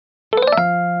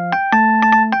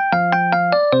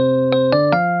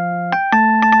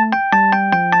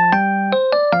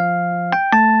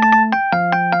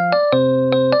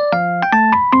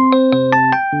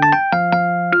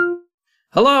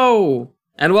Hello,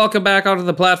 and welcome back onto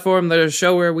the platform, the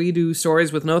show where we do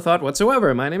stories with no thought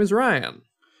whatsoever. My name is Ryan.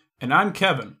 And I'm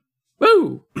Kevin.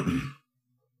 Woo!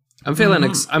 I'm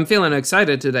feeling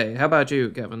excited today. How about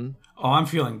you, Kevin? Oh, I'm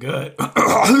feeling good.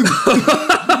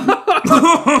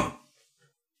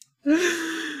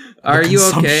 Are you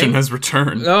okay? Consumption has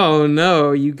returned. Oh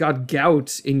no, you got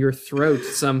gout in your throat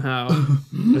somehow.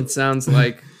 It sounds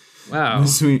like, wow. My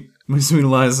sweet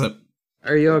Eliza.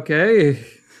 Are you okay?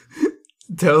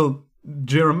 Tell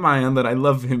Jeremiah that I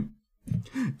love him,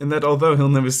 and that although he'll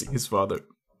never see his father,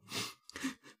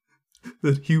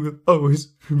 that he will always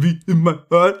be in my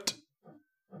heart.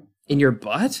 In your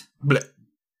butt? Bleh.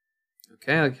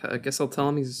 Okay, I guess I'll tell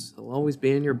him he'll always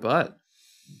be in your butt.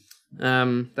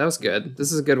 That was good.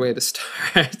 This is a good way to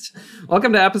start.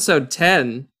 Welcome to episode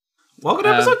 10. Welcome to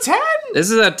episode 10! This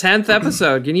is our 10th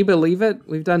episode. Can you believe it?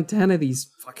 We've done 10 of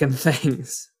these fucking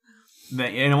things.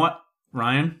 You know what,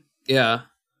 Ryan? Yeah.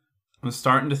 I'm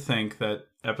starting to think that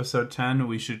episode 10,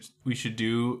 we should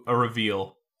do a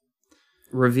reveal.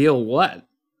 Reveal what?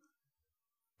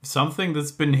 Something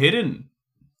that's been hidden.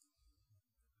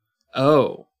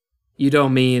 Oh. You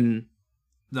don't mean...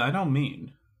 I don't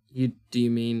mean. Do you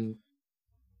mean...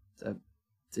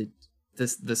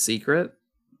 the secret?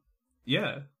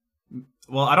 Yeah.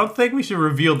 Well, I don't think we should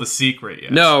reveal the secret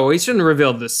yet. No, we shouldn't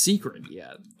reveal the secret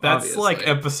yet. That's obviously. like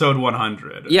episode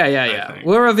 100. Yeah.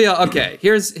 We'll reveal... Okay,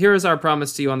 here's our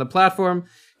promise to you on the platform.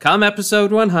 Come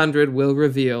episode 100, we'll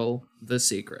reveal the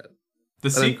secret.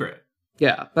 Secret.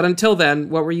 Yeah, but until then,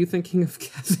 what were you thinking of,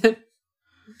 Kevin?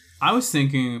 I was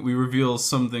thinking we reveal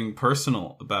something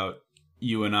personal about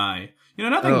you and I. You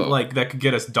know, nothing like that could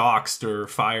get us doxxed or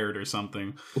fired or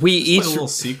something. We just each... like a little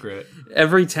secret.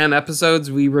 Every 10 episodes,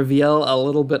 we reveal a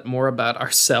little bit more about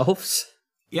ourselves.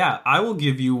 Yeah, I will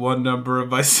give you one number of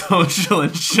my social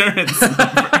insurance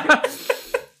number.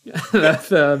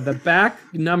 the back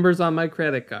numbers on my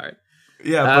credit card.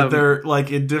 Yeah, but they're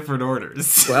like in different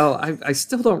orders. Well, I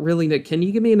still don't really know. Can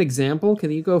you give me an example?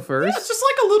 Can you go first? Yeah, it's just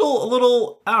like a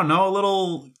little, I don't know, a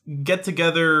little get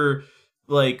together,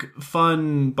 like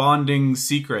fun bonding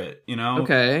secret, you know?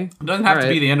 Okay. It doesn't have to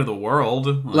be the end of the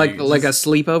world. Like a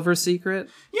sleepover secret?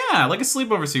 Yeah, like a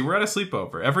sleepover secret. We're at a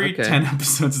sleepover. Every 10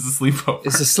 episodes is a sleepover.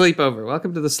 It's a sleepover.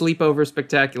 Welcome to the Sleepover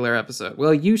Spectacular episode.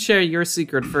 Well, you share your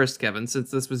secret first, Kevin, since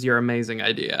this was your amazing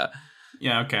idea.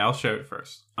 Yeah, okay, I'll share it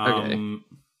first. Okay.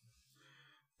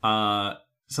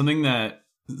 Something that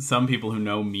some people who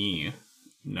know me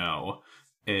know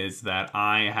is that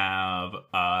I have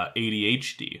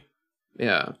ADHD.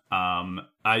 Yeah.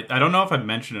 I don't know if I've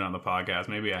mentioned it on the podcast.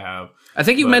 Maybe I have. I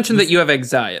think you mentioned that you have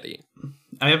anxiety.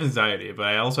 I have anxiety, but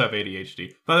I also have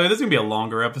ADHD. By the way, this is going to be a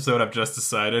longer episode, I've just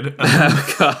decided.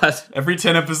 Oh, God. Every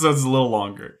 10 episodes is a little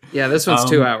longer. Yeah, this one's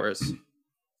 2 hours.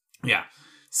 Yeah.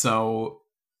 So...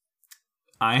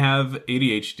 I have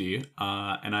ADHD,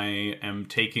 and I am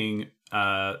taking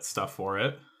stuff for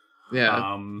it.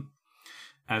 Yeah.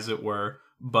 As it were.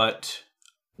 But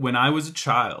when I was a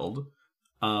child,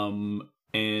 and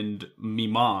me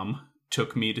mom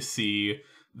took me to see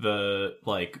the,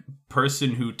 like,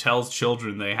 person who tells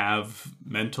children they have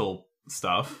mental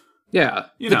stuff. Yeah,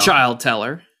 the child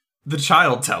teller. The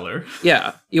child teller.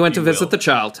 Yeah, you went to visit the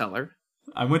child teller.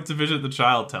 I went to visit the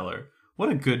child teller. What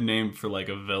a good name for, like,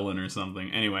 a villain or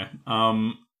something. Anyway,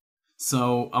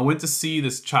 so I went to see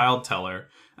this child teller,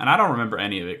 and I don't remember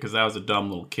any of it because I was a dumb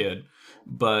little kid.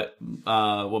 But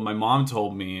what my mom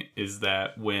told me is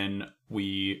that when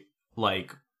we,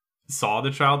 like, saw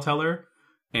the child teller,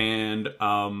 and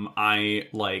I,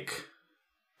 like,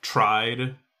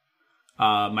 tried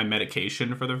my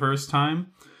medication for the first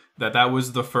time, that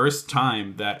was the first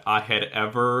time that I had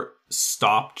ever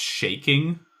stopped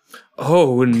shaking.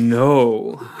 Oh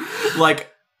no! Like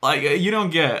you don't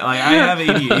get. Like, I have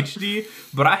ADHD,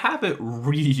 but I have it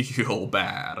real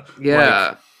bad. Yeah.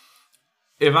 Like,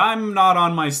 if I'm not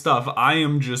on my stuff, I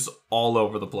am just all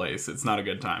over the place. It's not a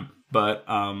good time. But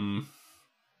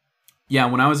yeah,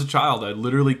 when I was a child, I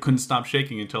literally couldn't stop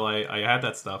shaking until I had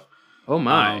that stuff. Oh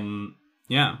my.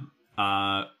 Yeah.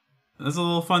 That's a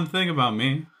little fun thing about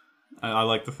me. I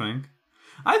like to think.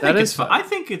 I think it's fun. I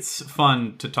think it's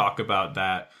fun to talk about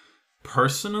that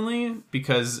personally,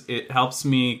 because it helps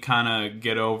me kind of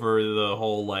get over the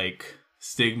whole, like,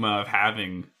 stigma of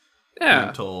having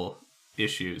mental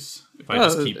issues if I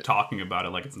just keep talking about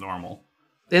it like it's normal.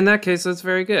 In that case, that's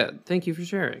very good. Thank you for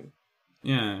sharing.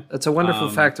 Yeah. That's a wonderful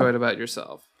factoid about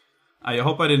yourself. I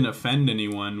hope I didn't offend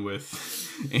anyone with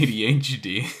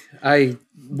ADHD. I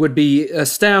would be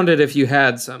astounded if you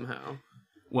had somehow.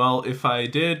 Well, if I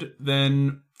did,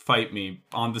 then fight me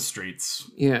on the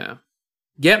streets. Yeah.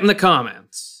 Get in the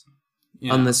comments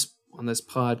on this on this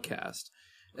podcast.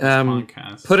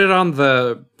 Podcast. Put it on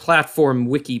the platform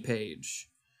wiki page.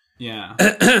 Yeah.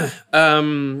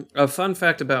 A fun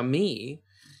fact about me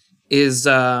is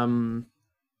when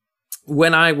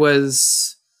I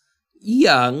was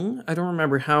young, I don't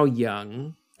remember how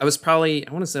young. I was probably,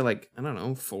 I want to say like, I don't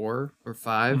know, 4 or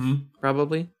 5,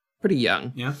 probably. Pretty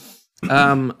young. Yeah.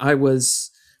 I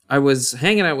was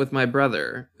hanging out with my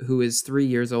brother, who is 3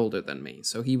 years older than me.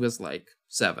 So he was like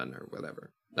 7 or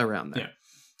whatever, around there.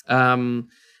 Yeah.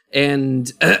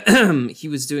 And he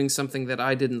was doing something that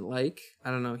I didn't like.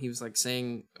 I don't know. He was like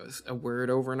saying a word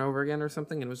over and over again or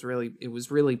something. And it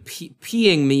was really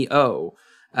peeing me.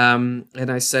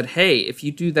 And I said, hey, if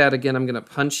you do that again, I'm going to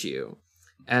punch you.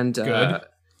 And,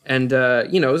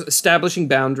 establishing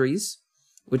boundaries,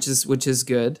 which is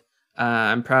good.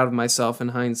 I'm proud of myself in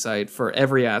hindsight for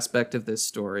every aspect of this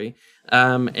story.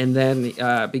 And then,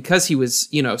 because he was,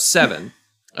 7,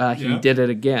 he did it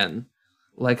again.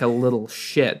 Like a little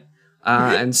shit.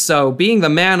 And so, being the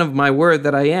man of my word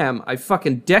that I am, I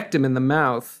fucking decked him in the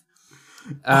mouth.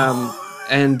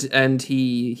 And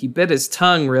he bit his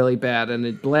tongue really bad, and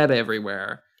it bled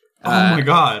everywhere. Oh my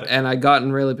god. And I got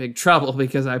in really big trouble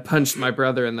because I punched my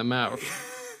brother in the mouth.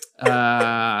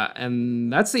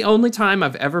 And that's the only time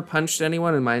I've ever punched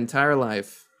anyone in my entire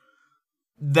life.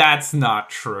 That's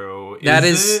not true. That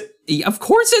is it? Of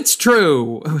course it's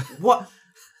true. What?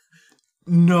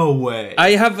 No way.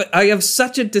 I have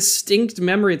such a distinct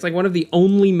memory. It's like one of the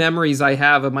only memories I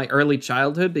have of my early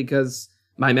childhood because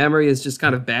my memory is just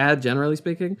kind of bad, generally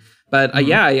speaking. But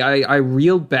I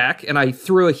reeled back and I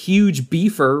threw a huge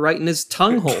beefer right in his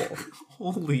tongue hole.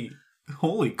 Holy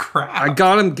crap. I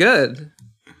got him good.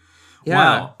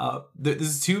 Yeah. Wow.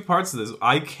 There's 2 parts of this.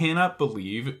 I cannot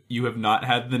believe you have not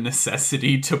had the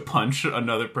necessity to punch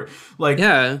another person. Like,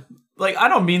 yeah. Like, I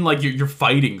don't mean like you're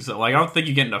fighting, so like I don't think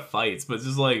you get into fights, but it's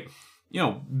just like,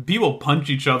 people punch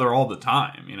each other all the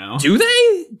time, Do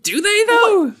they? Do they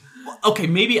though? Well, okay,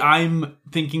 maybe I'm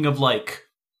thinking of like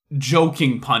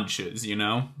joking punches,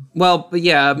 Well, but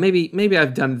yeah, maybe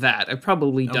I've done that. I've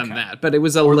probably done that, but it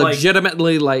was a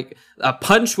legitimately like a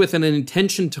punch with an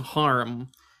intention to harm,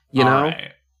 you know?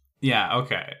 Right. Yeah,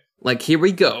 okay. Like, here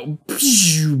we go.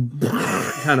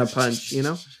 Kind of punch,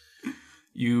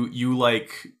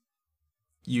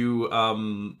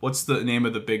 what's the name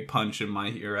of the big punch in My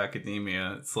Hero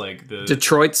Academia? It's like the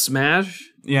Detroit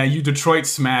Smash? Yeah, you Detroit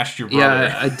smashed your brother.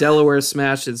 Yeah, a Delaware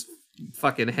smashed his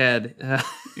fucking head.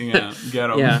 Yeah,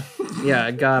 get him. Yeah, I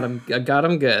got him. I got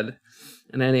him good.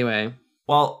 And anyway.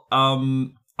 Well,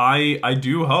 I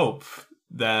do hope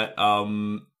that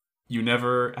you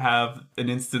never have an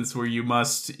instance where you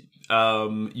must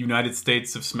United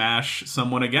States of Smash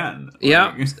someone again.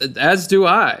 Yeah, as do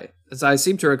I. As I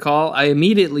seem to recall, I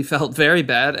immediately felt very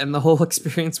bad, and the whole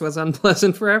experience was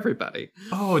unpleasant for everybody.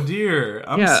 Oh dear,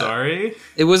 I'm sorry.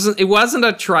 It wasn't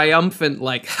a triumphant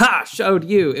like, ha, showed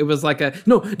you. It was like a,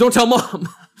 no, don't tell mom.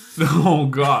 Oh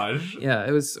gosh. Yeah,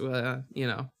 it was,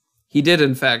 he did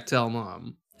in fact tell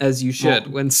mom, as you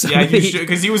should when somebody. Yeah, you should,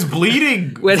 because he was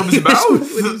bleeding from his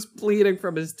mouth. When he was bleeding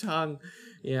from his tongue.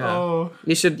 Yeah. Oh.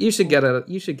 You should get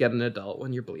an adult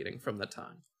when you're bleeding from the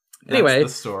tongue. Anyway,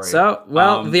 that's the story. So,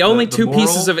 the only two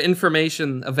pieces of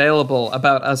information available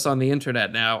about us on the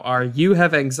internet now are you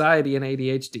have anxiety and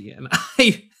ADHD, and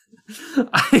I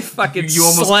fucking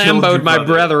slamboed my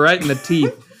brother right in the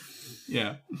teeth.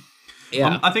 Yeah.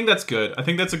 I think that's good. I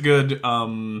think that's a good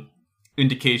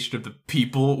indication of the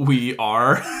people we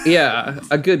are. Yeah,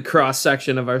 a good cross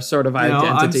section of our sort of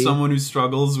identity. I'm someone who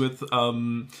struggles with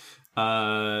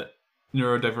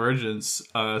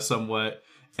neurodivergence somewhat.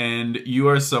 And you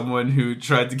are someone who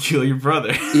tried to kill your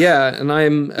brother. Yeah, and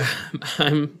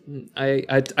I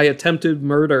attempted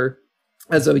murder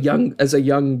as a young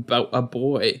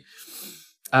boy.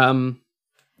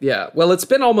 Yeah. Well, it's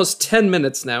been almost 10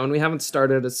 minutes now, and we haven't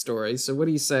started a story. So, what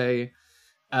do you say?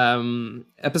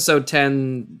 Episode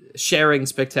 10, Sharing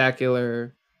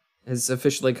Spectacular, has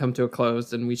officially come to a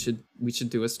close, and we should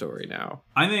do a story now.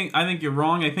 I think you're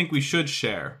wrong. I think we should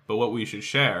share, but what we should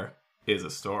share is a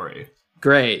story.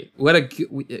 Great. What a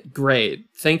great.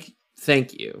 Thank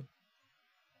you.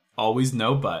 Always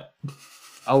no but.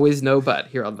 Always no but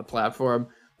here on the platform.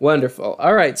 Wonderful.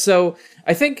 All right. So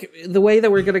I think the way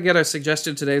that we're going to get our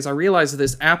suggestion today is I realized that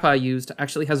this app I used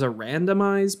actually has a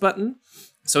randomize button.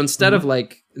 So instead of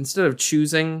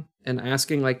choosing and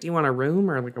asking like, do you want a room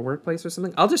or like a workplace or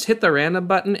something? I'll just hit the random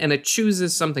button and it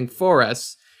chooses something for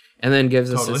us and then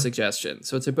gives us a suggestion.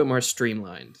 So it's a bit more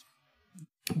streamlined.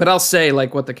 But I'll say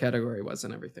like what the category was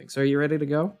and everything. So are you ready to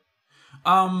go?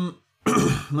 Let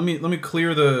me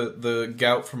clear the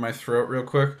gout from my throat real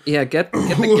quick. Yeah, get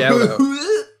the gout out.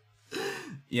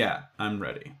 Yeah, I'm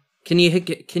ready. Can you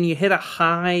hit a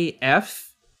high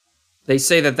F? They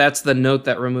say that that's the note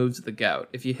that removes the gout.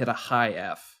 If you hit a high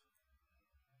F.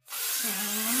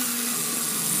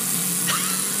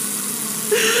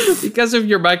 Because of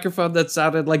your microphone, that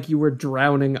sounded like you were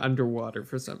drowning underwater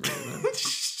for some reason.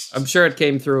 I'm sure it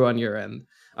came through on your end.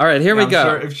 All right, here we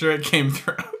go. I'm sure it came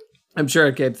through. I'm sure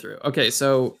it came through. Okay,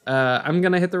 so I'm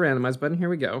going to hit the randomize button. Here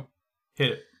we go.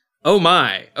 Hit it. Oh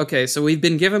my. Okay, so we've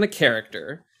been given a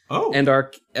character. Oh. And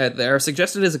our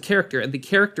suggested is a character, and the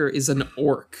character is an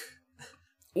orc.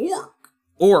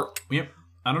 Orc. Yep.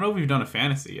 I don't know if we've done a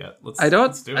fantasy yet. Let's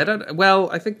do it. I don't. Well,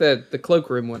 I think the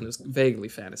cloakroom one is vaguely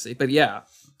fantasy, but yeah.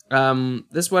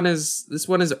 This one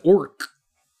is orc.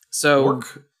 So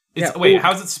orc. Yeah, wait, orc.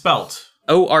 how's it spelled?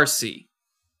 ORC.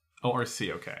 ORC.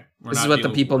 Okay. This is what the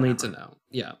people need to know.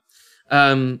 Yeah.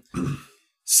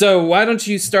 So why don't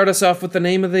you start us off with the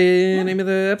name of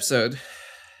the episode?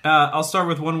 I'll start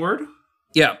with one word.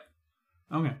 Yeah.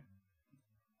 Okay.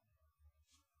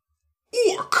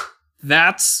 Orc.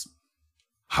 That's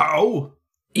how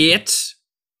it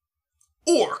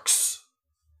orcs.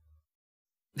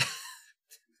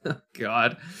 Oh,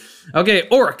 God. Okay,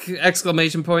 orc!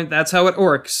 Exclamation point. That's how it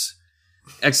orcs.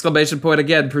 Exclamation point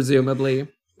again, presumably,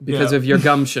 because of your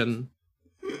gumption.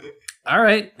 All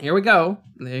right, here we go.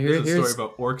 Here's a story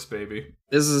about orcs, baby.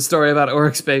 This is a story about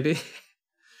orcs, baby.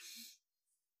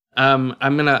 I'm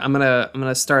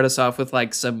gonna start us off with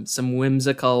like some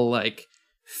whimsical like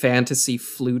fantasy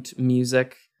flute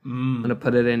music. I'm gonna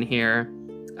put it in here,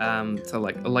 to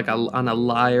like on a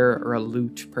lyre or a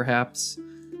lute, perhaps.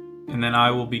 And then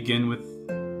I will begin with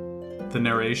the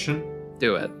narration.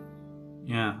 Do it.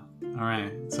 Yeah. All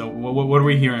right. So what are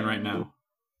we hearing right now?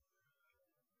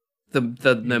 The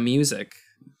music.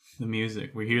 The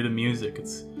music. We hear the music.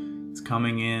 It's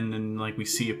coming in, and like we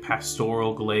see a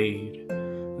pastoral glade,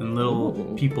 and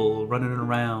little people running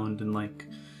around, and like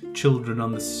children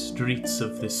on the streets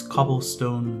of this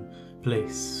cobblestone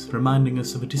place, reminding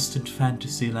us of a distant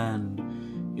fantasy land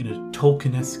in a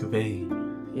Tolkien-esque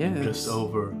vein. Yeah. Just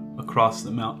over across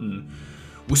the mountain,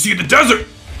 we see the desert.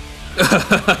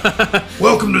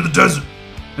 Welcome to the desert.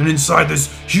 And inside there's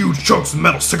huge chunks of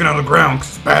metal sticking out of the ground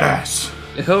because it's badass.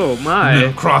 Oh my. And then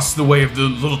across the way of the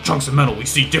little chunks of metal, we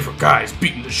see different guys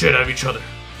beating the shit out of each other.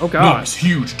 Oh god. Nice,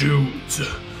 huge dudes.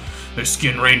 Their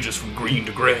skin ranges from green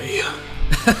to gray.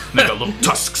 And they got little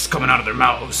tusks coming out of their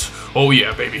mouths. Oh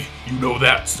yeah, baby. You know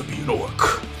that's to be an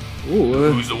orc.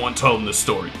 Ooh. Who's the one telling this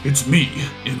story? It's me,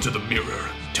 into the mirror,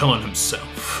 telling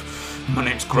himself. My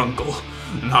name's Grungle,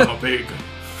 and I'm a big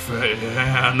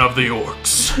fan of the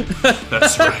orcs.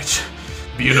 That's right.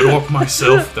 Being an orc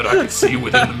myself that I can see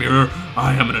within the mirror,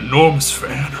 I am an enormous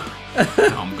fan.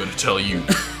 Now I'm gonna tell you,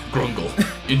 Grungle,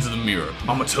 into the mirror.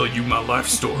 I'm gonna tell you my life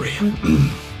story.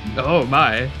 Oh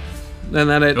my. And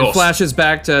then it flashes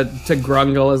back to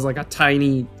Grungle as like a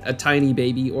tiny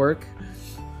baby orc.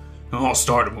 It all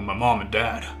started with my mom and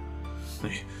dad.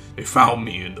 They found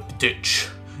me in the ditch,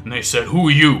 and they said, "Who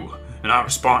are you?" And I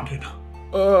responded,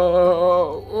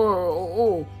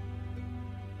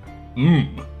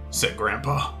 said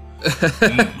Grandpa.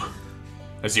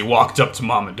 As he walked up to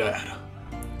Mom and Dad.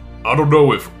 I don't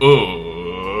know if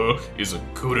is a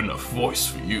good enough voice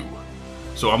for you.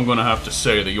 So I'm gonna have to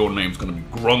say that your name's gonna be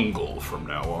Grungle from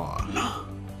now on.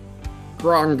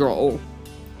 Grungle.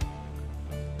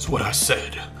 That's what I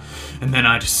said. And then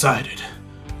I decided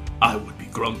I would be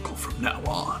Grungle from now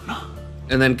on.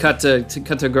 And then cut to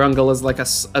Grungle as like a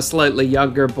slightly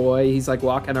younger boy. He's like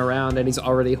walking around and he's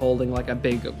already holding like a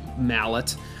big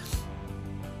mallet.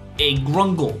 A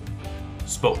Grungle,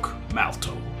 spoke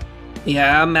Malto.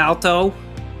 Yeah, Malto.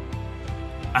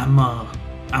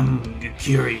 I'm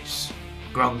curious,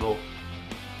 Grungle.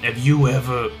 Have you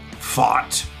ever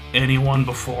fought anyone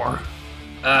before?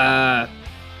 I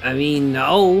mean,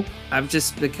 no. I've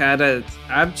just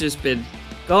been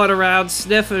going around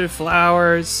sniffing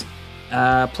flowers,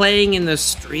 playing in the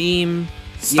stream,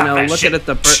 Stop looking at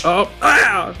the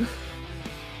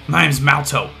My name's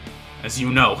Malto, as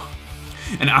you know,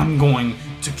 and I'm going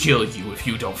to kill you if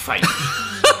you don't fight me.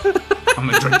 I'm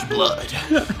gonna drink your blood.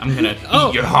 I'm gonna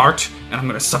eat your heart, and I'm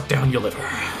gonna suck down your liver.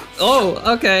 Oh,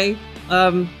 okay.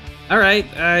 All right.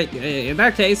 In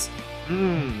that case,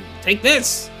 take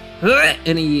this.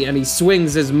 And he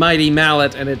swings his mighty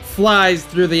mallet, and it flies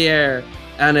through the air,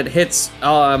 and it hits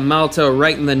Malto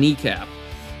right in the kneecap.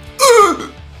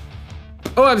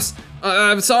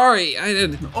 I'm sorry. I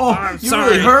did. I'm sorry.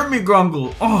 You really hurt me,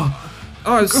 Grungle.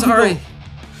 I'm sorry.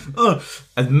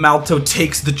 As Malto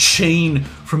takes the chain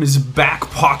from his back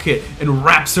pocket and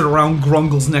wraps it around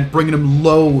Grungle's neck, bringing him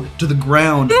low to the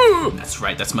ground. That's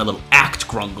right, that's my little act,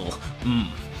 Grungle.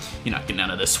 You're not getting out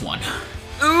of this one.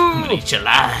 I'm gonna eat you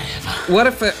alive. What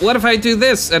if I do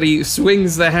this? And he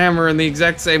swings the hammer in the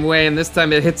exact same way, and this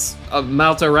time it hits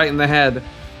Malto right in the head.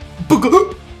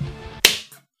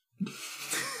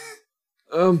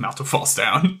 Malto falls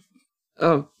down.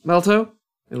 Oh, Malto?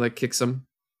 He like kicks him.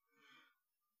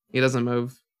 He doesn't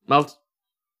move.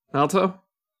 Malto?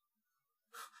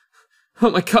 Oh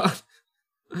my god.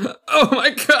 Oh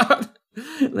my god.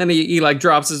 And then he like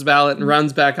drops his mallet and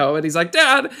runs back home, and he's like,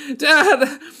 Dad!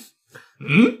 Dad!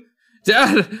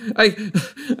 Dad! I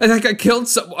think I killed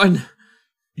someone.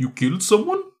 You killed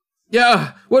someone?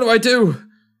 Yeah, what do I do?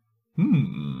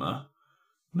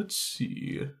 Let's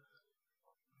see.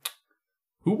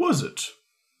 Who was it?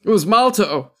 It was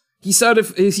Malto. He said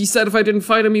if I didn't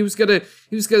fight him, he was gonna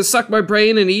suck my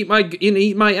brain and eat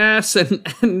my ass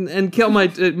and kill my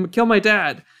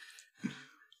dad.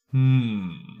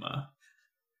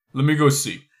 Let me go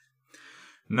see.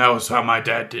 And that was how my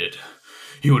dad did.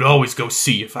 He would always go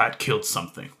see if I had killed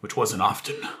something, which wasn't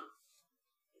often.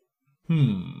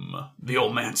 The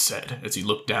old man said as he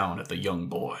looked down at the young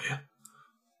boy.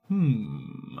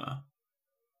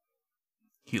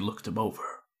 He looked him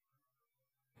over,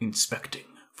 inspecting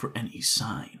for any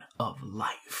sign of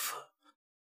life.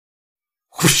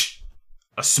 Whoosh!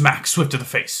 A smack swift to the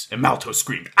face, and Malto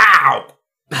screamed, "Ow!"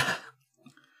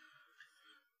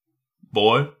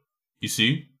 Boy, you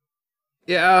see?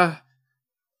 Yeah.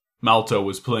 Malto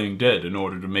was playing dead in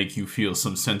order to make you feel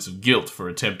some sense of guilt for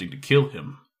attempting to kill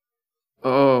him.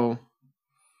 Oh.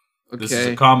 Okay. This is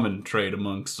a common trait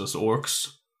amongst us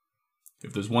orcs.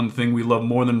 If there's one thing we love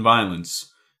more than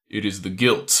violence, it is the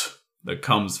guilt that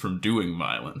comes from doing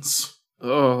violence.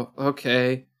 Oh,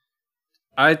 okay.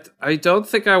 I don't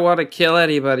think I want to kill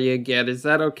anybody again. Is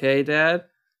that okay, Dad?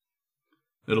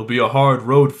 It'll be a hard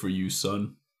road for you,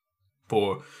 son.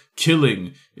 For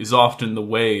killing is often the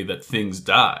way that things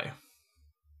die.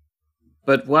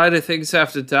 But why do things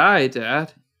have to die,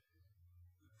 Dad?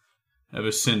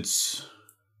 Ever since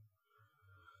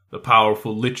the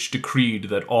powerful Lich decreed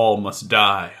that all must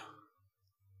die,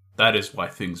 that is why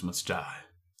things must die.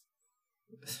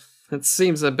 It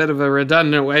seems a bit of a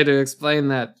redundant way to explain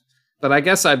that. But I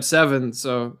guess I'm 7,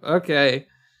 so okay.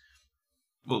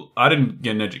 Well, I didn't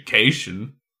get an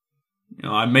education.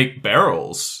 I make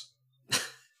barrels.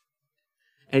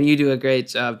 And you do a great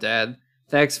job, Dad.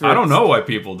 Thanks for... I don't know why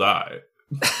people die.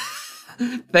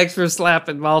 Thanks for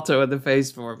slapping Malto in the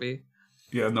face for me.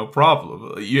 Yeah, no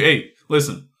problem. Hey,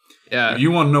 listen. Yeah. If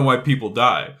you want to know why people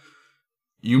die,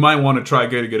 you might want to try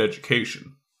get a good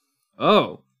education.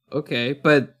 Oh, okay.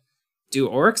 But do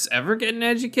orcs ever get an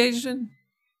education?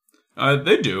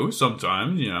 They do,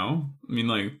 sometimes, I mean,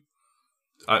 like,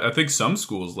 I think some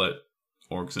schools let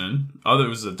orcs in.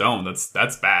 Others that don't. That's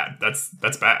bad. That's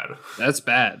bad.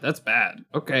 That's bad.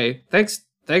 Okay.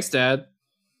 Thanks, Dad.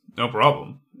 No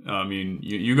problem. I mean,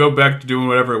 you go back to doing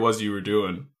whatever it was you were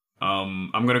doing.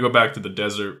 I'm gonna go back to the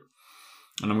desert,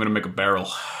 and I'm gonna make a barrel.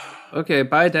 Okay,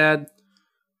 bye, Dad.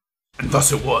 And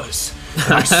thus it was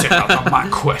that I set out on my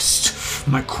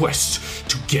quest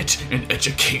to get an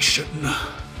education.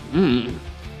 And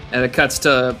it cuts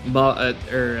to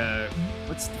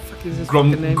what's the fuck is his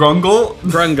fucking name? Grungle?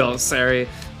 Grungle, sorry.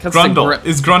 Cuts Grundle.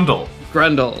 Is Grundle.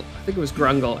 Grundle. I think it was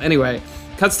Grungle. Anyway,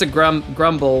 cuts to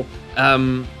Grumble,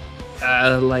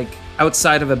 like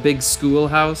outside of a big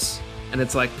schoolhouse, and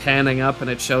it's like panning up, and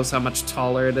it shows how much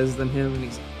taller it is than him, and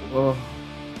he's like, whoa.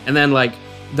 And then like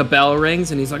the bell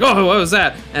rings, and he's like, oh, what was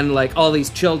that? And like all these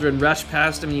children rush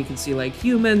past him, and you can see like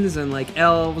humans and like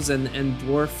elves and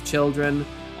dwarf children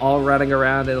all running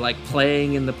around and like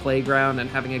playing in the playground and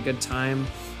having a good time.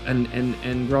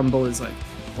 And Grumble is like,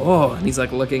 oh, and he's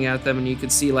like looking at them, and you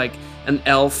could see like an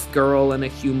elf girl and a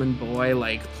human boy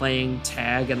like playing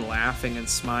tag and laughing and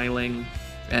smiling,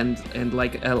 and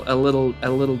like a little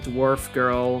dwarf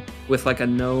girl with like a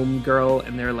gnome girl,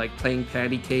 and they're like playing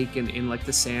patty cake in like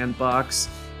the sandbox,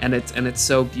 and it's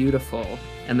so beautiful.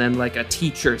 And then like a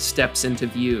teacher steps into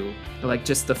view, like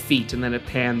just the feet, and then it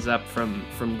pans up from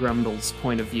Grumble's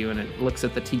point of view, and it looks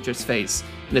at the teacher's face,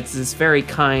 and it's this very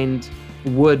kind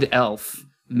wood elf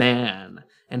man,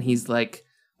 and he's like,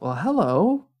 well,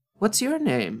 hello, what's your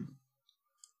name?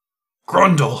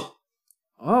 Grundle.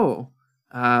 Oh,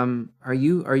 are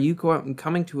you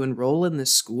coming to enroll in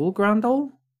this school,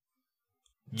 Grundle?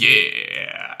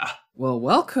 Yeah. Well,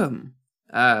 welcome.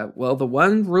 Well, the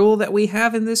one rule that we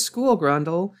have in this school,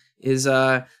 Grundle, is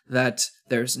that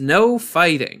there's no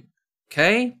fighting.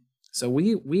 Okay? So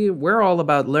we're all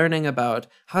about learning about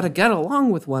how to get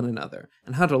along with one another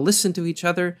and how to listen to each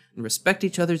other and respect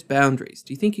each other's boundaries.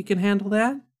 Do you think you can handle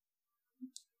that?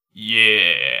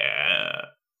 Yeah.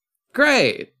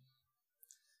 Great.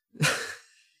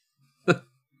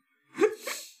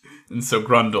 And so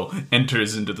Grundle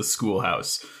enters into the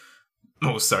schoolhouse.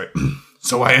 Oh, sorry.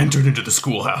 So I entered into the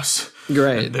schoolhouse.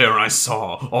 Great. And there I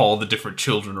saw all the different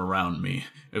children around me,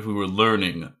 as we were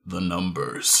learning the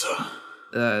numbers.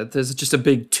 There's just a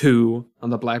big 2 on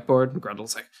the blackboard, and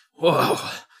Grundle's like, whoa.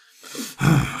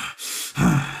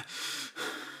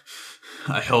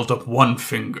 I held up one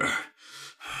finger.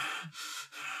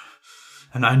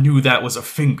 And I knew that was a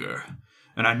finger.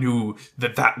 And I knew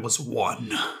that that was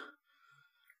 1.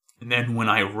 And then when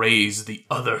I raised the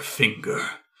other finger,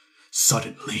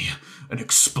 suddenly an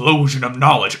explosion of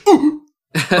knowledge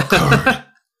occurred.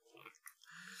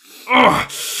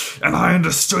 And I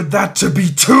understood that to be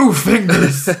 2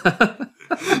 fingers.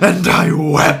 And I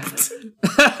wept.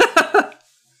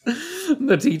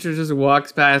 The teacher just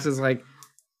walks past and is like,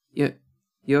 you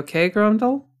okay,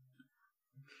 Grundle?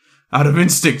 Out of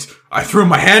instinct, I threw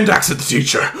my hand axe at the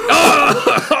teacher.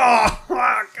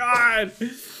 Oh God!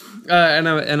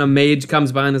 And a mage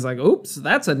comes by and is like, oops,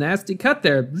 that's a nasty cut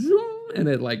there. And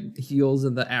it like heals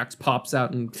and the axe pops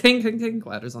out and ting, ting, ting,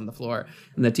 clatters on the floor.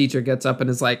 And the teacher gets up and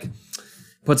is like,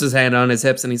 puts his hand on his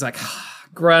hips and he's like,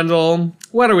 Grundle,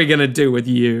 what are we gonna do with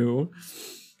you?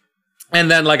 And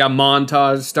then like a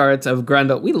montage starts of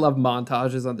Grundle. We love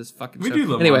montages on this fucking show. We do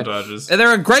love montages.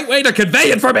 They're a great way to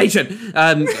convey information.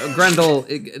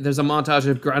 Grundle, there's a montage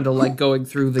of Grundle like going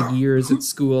through the years at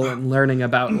school and learning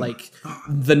about like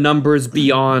the numbers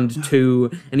beyond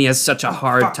 2, and he has such a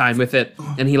hard time with it,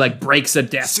 and he like breaks a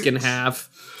desk in half.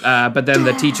 But then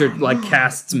the teacher like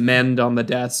casts mend on the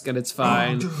desk and it's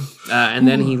fine. And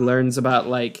then he learns about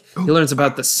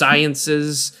the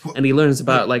sciences, and he learns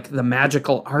about like the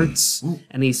magical arts,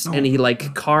 and he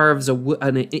like carves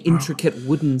an intricate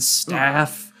wooden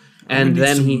staff, and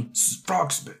then he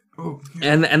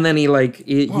and then he like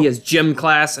he has gym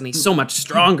class, and he's so much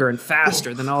stronger and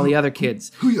faster than all the other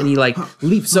kids, and he like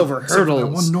leaps over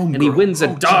hurdles, and he wins a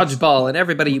dodgeball, and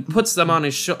everybody puts them on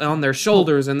on their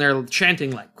shoulders, and they're chanting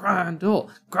like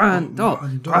Grundle,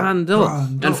 Grundle,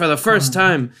 Grundle. And for the first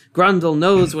time, Grundle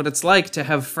knows what it's like to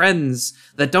have friends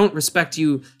that don't respect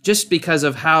you just because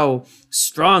of how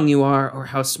strong you are, or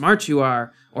how smart you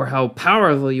are, or how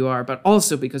powerful you are, but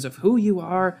also because of who you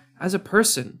are as a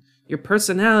person. Your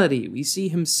personality. We see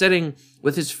him sitting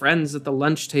with his friends at the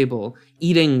lunch table,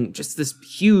 eating just this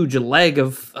huge leg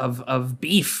of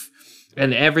beef,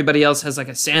 and everybody else has like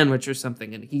a sandwich or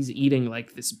something, and he's eating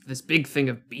like this big thing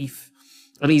of beef,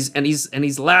 and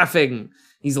he's laughing.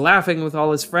 He's laughing with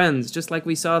all his friends, just like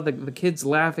we saw the kids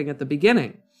laughing at the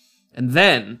beginning. And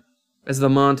then, as the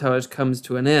montage comes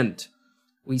to an end,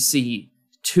 we see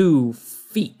 2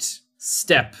 feet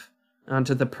step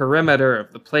onto the perimeter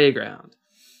of the playground.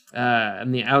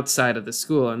 On the outside of the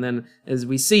school, and then as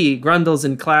we see, Grundle's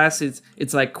in class.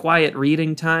 It's like quiet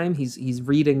reading time. He's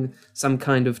reading some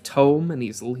kind of tome, and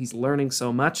he's learning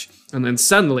so much. And then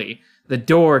suddenly, the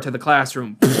door to the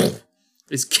classroom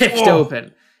is kicked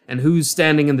open, and who's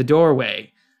standing in the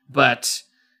doorway? But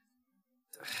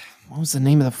what was the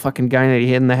name of the fucking guy that he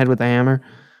hit in the head with the hammer?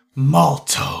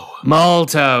 Malto.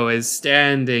 Malto is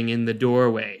standing in the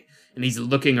doorway. And he's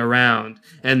looking around,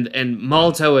 and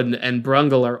Malto and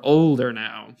Brungle are older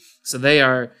now, so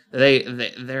they're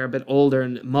a bit older.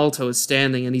 And Malto is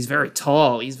standing, and he's very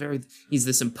tall. He's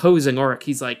this imposing orc.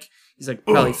 He's like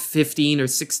probably 15 or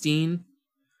 16,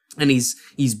 and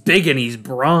he's big and he's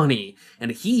brawny,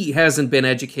 and he hasn't been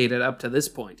educated up to this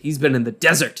point. He's been in the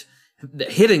desert,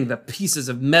 hitting the pieces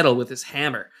of metal with his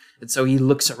hammer, and so he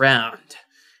looks around,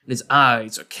 and his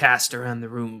eyes are cast around the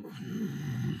room.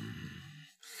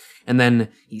 And then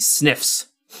he sniffs.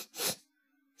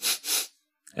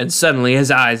 And suddenly his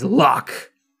eyes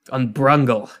lock on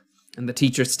Brungle. And the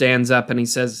teacher stands up and he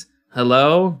says,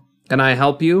 "Hello? Can I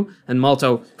help you?" And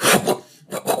Malto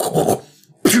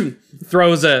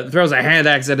throws a hand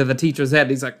axe into the teacher's head.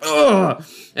 He's like, "Ugh!"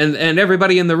 And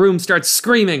everybody in the room starts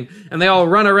screaming, and they all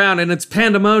run around, and it's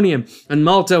pandemonium. And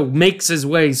Malto makes his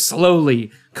way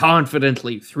slowly,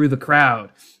 confidently through the crowd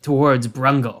towards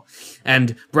Brungle.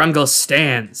 And Brungle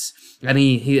stands, and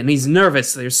he's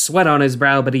nervous. There's sweat on his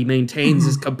brow, but he maintains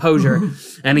his composure.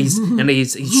 And he's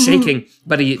shaking,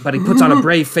 but he puts on a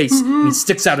brave face, and he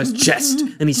sticks out his chest,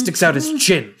 and he sticks out his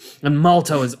chin. And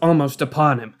Malto is almost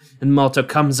upon him. And Malto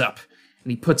comes up,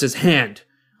 and he puts his hand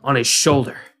on his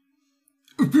shoulder.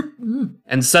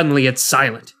 And suddenly it's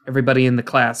silent. Everybody in the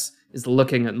class is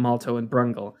looking at Malto and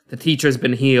Brungle. The teacher's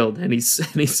been healed, and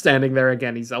he's standing there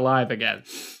again. He's alive again.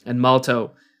 And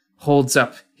Malto holds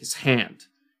up his hand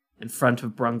in front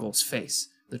of Brungle's face.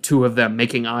 The two of them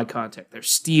making eye contact. Their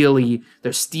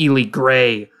steely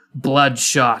gray,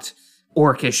 bloodshot,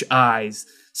 orcish eyes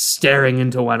staring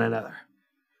into one another.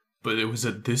 But it was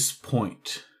at this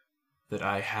point that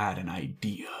I had an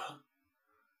idea.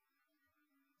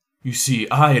 You see,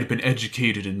 I had been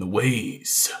educated in the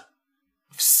ways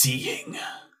of seeing.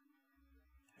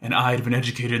 And I had been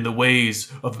educated in the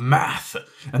ways of math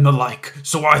and the like,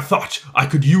 so I thought I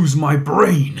could use my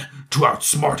brain to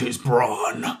outsmart his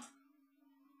brawn.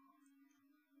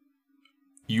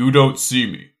 You don't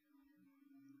see me.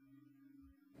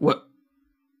 What?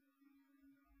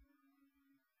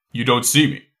 You don't see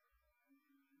me.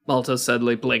 Malto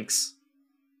suddenly blinks.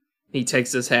 He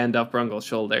takes his hand off Brungle's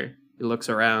shoulder. He looks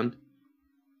around.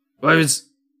 What?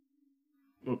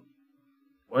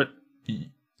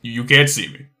 You can't see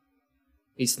me.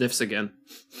 He sniffs again.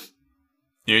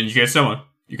 Yeah, you can't smell me.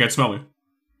 You can't smell me.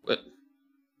 What?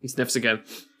 He sniffs again.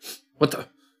 What the?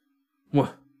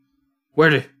 What? Where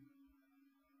did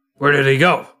he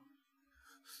go?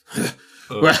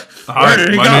 Where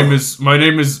did he go? My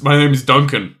name is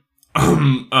Duncan.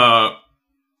 And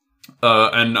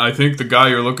I think the guy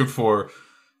you're looking for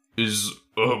is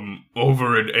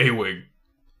over in A-Wing.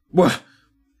 What?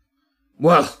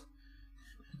 Well,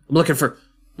 I'm looking for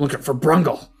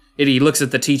Brungle. And he looks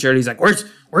at the teacher and he's like, "Where's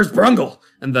Brungle?"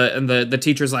 And the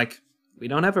teacher's like, "We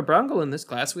don't have a Brungle in this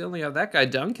class. We only have that guy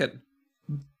Duncan."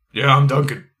 Yeah, I'm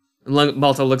Duncan. And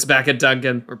Malta looks back at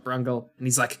Duncan or Brungle and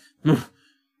he's like,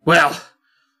 "Well,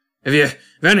 if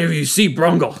any of you see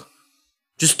Brungle,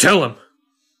 just tell him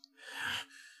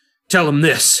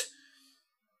this.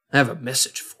 I have a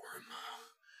message for him."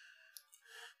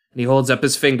 And he holds up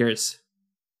his fingers.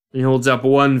 And he holds up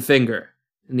one finger.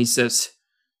 And he says,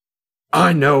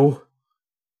 "I know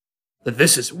that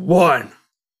this is one."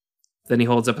 Then he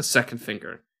holds up a second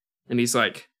finger. And he's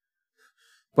like,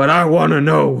 "But I want to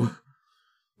know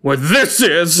what this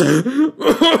is."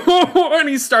 And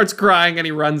he starts crying and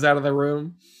he runs out of the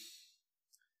room.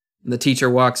 And the teacher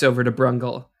walks over to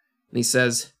Brungle. And he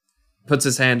says, puts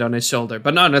his hand on his shoulder,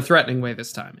 but not in a threatening way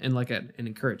this time, in like an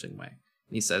encouraging way.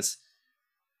 And he says,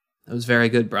 "That was very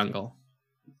good, Brungle.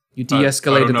 You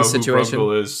de-escalated the situation. Who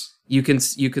Brungle is. You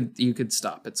can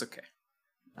stop. It's okay.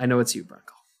 I know it's you,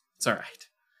 Brungle. It's all right.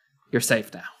 You're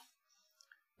safe now.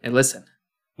 And listen.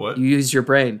 What? You used your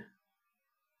brain.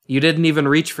 You didn't even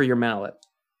reach for your mallet.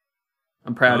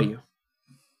 I'm proud of you.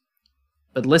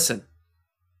 But listen.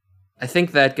 I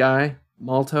think that guy,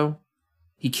 Malto,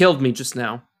 he killed me just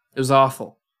now. It was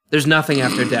awful. There's nothing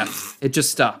after death. It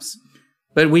just stops.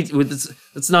 But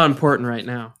it's not important right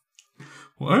now."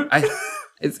 What?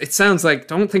 It sounds like,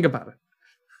 don't think about it.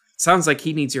 It sounds like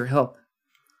he needs your help.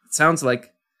 It sounds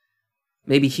like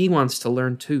maybe he wants to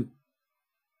learn too.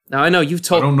 Now I know you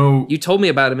told me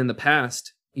about him in the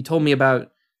past. You told me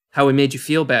about how he made you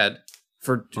feel bad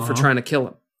for trying to kill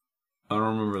him. I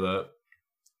don't remember that.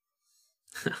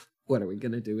 What are we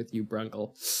gonna do with you,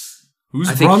 Brungle? Who's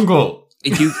Brungle?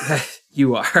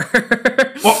 You are.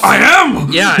 Well, I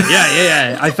am.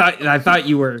 Yeah. I thought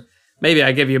you were. Maybe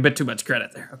I gave you a bit too much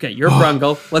credit there. Okay, you're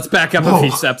Brungle. Let's back up a few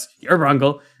steps. You're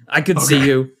Brungle. I could see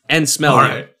you and smell you.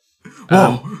 Right.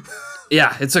 Whoa.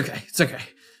 Yeah, it's okay. It's okay.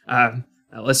 Now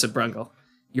listen, Brungle.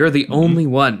 You're the only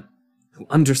one who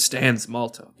understands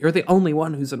Malto. You're the only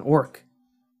one who's an orc.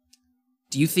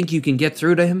 Do you think you can get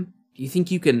through to him? Do you think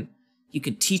you can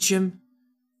teach him?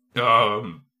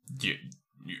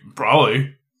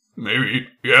 Probably. Maybe.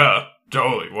 Yeah,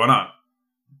 totally. Why not?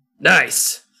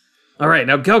 Nice. All right,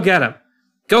 now go get him.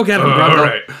 Go get him, Brungle. All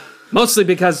right. Mostly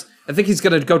because I think he's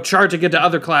going to go charging into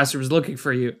other classrooms looking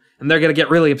for you, and they're going to get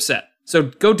really upset. So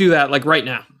go do that, like, right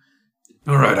now.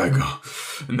 All right, I go.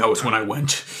 And that was when I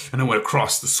went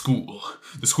across the school.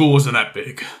 The school wasn't that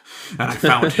big, and I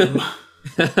found him.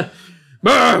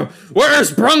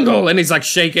 Where's Brungle? And he's like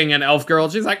shaking an elf girl.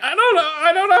 She's like, I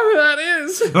don't know who that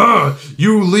is.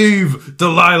 You leave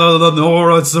Delilah,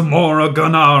 Lenora, Zamora,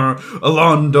 Gunnar,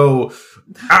 Alondo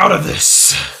out of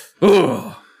this.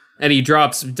 Ooh. And he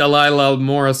drops Delilah,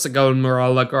 Mora, Sagon,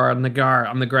 Moralagar, Nagar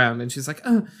on the ground. And she's like,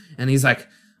 And he's like,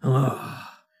 oh.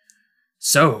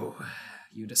 So,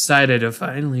 you decided to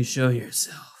finally show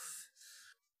yourself.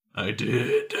 I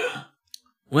did.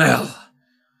 Well,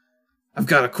 I've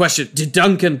got a question. Did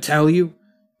Duncan tell you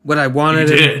what I wanted?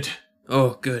 He did.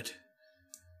 Oh, good.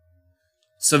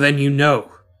 So then you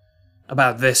know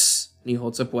about this. And he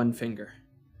holds up one finger.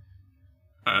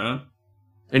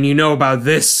 And you know about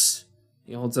this.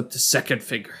 He holds up the second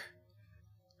finger.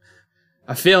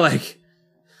 I feel like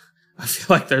I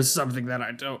feel like there's something that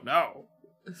I don't know.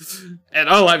 And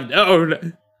all I've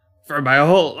known for my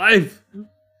whole life,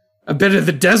 I've been in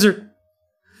the desert.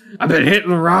 I've been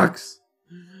hitting rocks.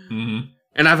 Mm-hmm.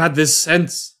 And I've had this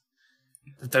sense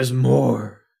that there's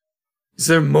more. Is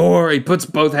there more? He puts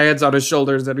both hands on his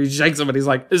shoulders and he shakes them and he's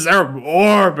like, is there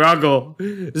more, Brungle?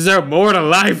 Is there more to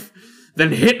life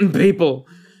than hitting people,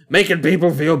 making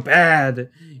people feel bad,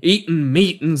 eating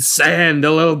meat and sand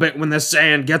a little bit when the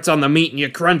sand gets on the meat and you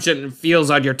crunch it and it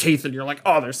feels on your teeth and you're like,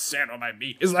 oh, there's sand on my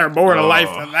meat. Is there more to life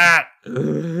than that?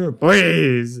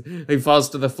 Please. He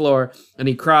falls to the floor and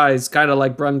he cries, kind of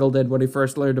like Brungle did when he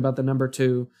first learned about the number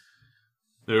 2.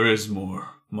 There is more,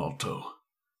 Malto.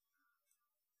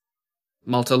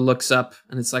 Malta looks up,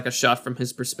 and it's like a shot from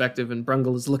his perspective, and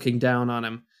Brungle is looking down on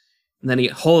him. And then he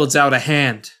holds out a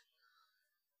hand.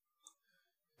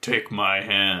 Take my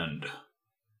hand.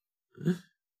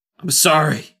 I'm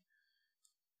sorry.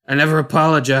 I never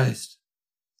apologized.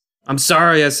 I'm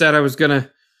sorry I said I was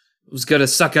gonna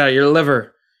suck out your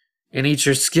liver and eat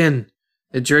your skin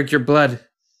and drink your blood.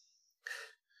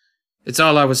 It's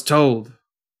all I was told.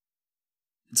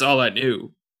 It's all I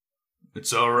knew.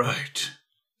 It's all right.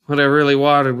 What I really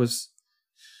wanted was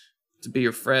to be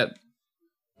your friend.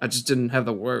 I just didn't have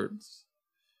the words.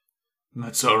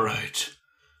 That's all right.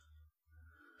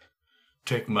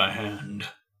 Take my hand.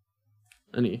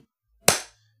 And he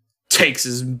takes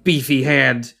his beefy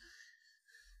hand.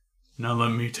 Now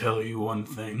let me tell you one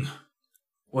thing.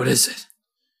 What is it?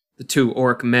 The 2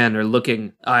 orc men are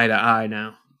looking eye to eye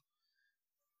now.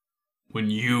 When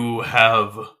you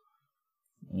have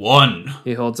one...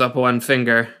 He holds up one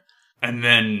finger. And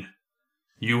then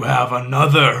you have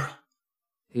another.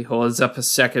 He holds up a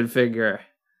second finger.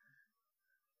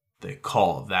 They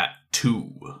call that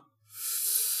 2.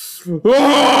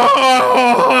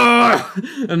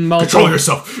 And Malto... Control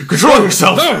yourself! Control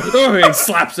yourself! Oh, he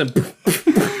slaps him.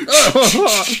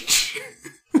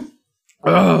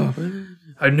 Oh,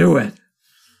 I knew it.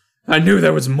 I knew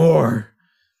there was more.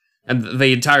 And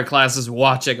the entire class is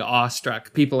watching,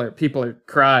 awestruck. People are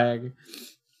crying.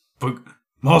 But...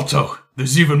 Malto,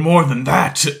 there's even more than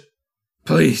that.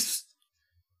 Please,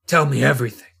 tell me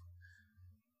everything.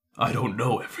 I don't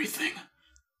know everything.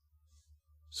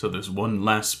 So there's one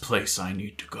last place I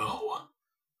need to go.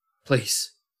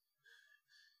 Please.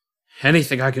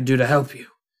 Anything I can do to help you.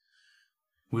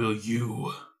 Will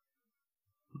you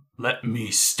let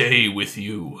me stay with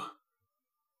you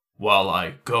while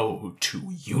I go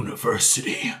to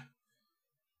university?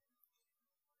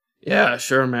 Yeah,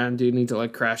 sure, man. Do you need to,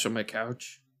 like, crash on my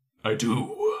couch? I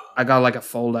do. I got, like, a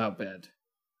fold-out bed.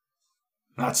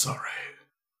 That's alright.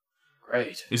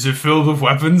 Great. Is it filled with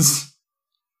weapons?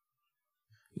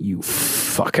 You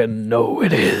fucking know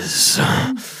it is.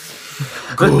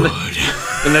 Good.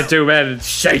 And the 2 men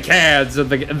shake hands, and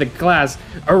the class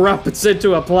erupts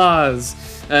into applause.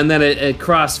 And then it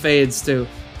crossfades to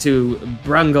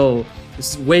Brungle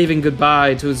waving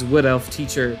goodbye to his wood elf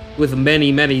teacher with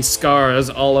many, many scars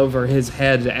all over his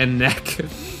head and neck.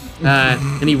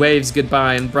 And he waves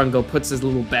goodbye, and Brungle puts his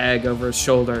little bag over his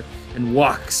shoulder and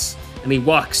walks. And he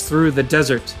walks through the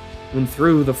desert and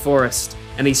through the forest,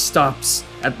 and he stops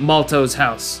at Malto's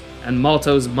house. And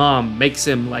Malto's mom makes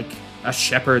him like a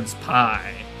shepherd's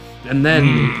pie. And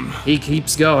then he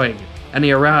keeps going, and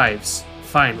he arrives,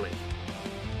 finally,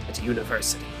 at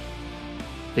university.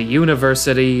 The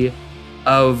University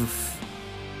of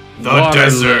the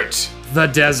desert. The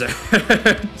desert.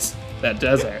 That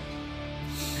desert.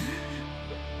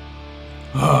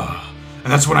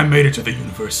 And that's when I made it to the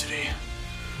university.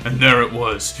 And there it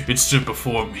was. It stood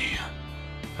before me.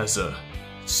 As a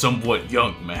somewhat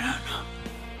young man.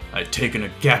 I'd taken a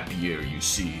gap year, you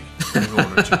see, in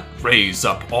order to raise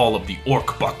up all of the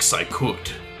orc bucks I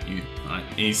could.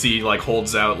 You see he, like,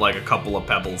 holds out, like, a couple of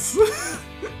pebbles.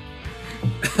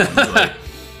 Like,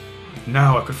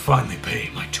 now I could finally pay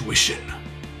my tuition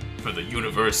for the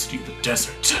University of the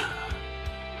Desert.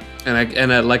 And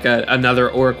another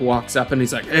orc walks up and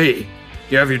he's like, "Hey, do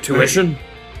you have your tuition?" Hey,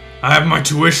 I have my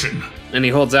tuition. And he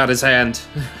holds out his hand.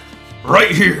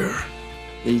 Right here.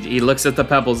 He looks at the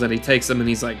pebbles and he takes them and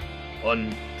he's like, 1,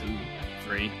 2,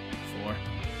 3, 4.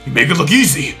 You make it look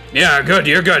easy. Yeah, good,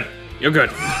 you're good. You're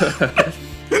good.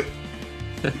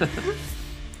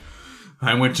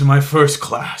 I went to my first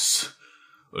class.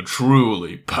 A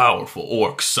truly powerful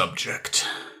orc subject.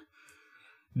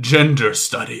 Gender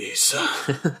studies.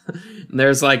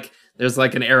 there's like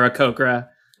an Aarakocra,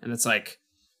 and it's like,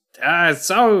 we're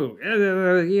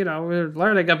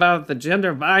learning about the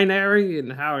gender binary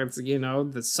and how it's,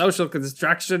 the social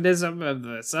constructionism of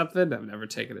the something. I've never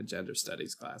taken a gender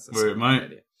studies class. Wait,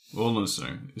 hold on a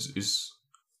second.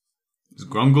 Is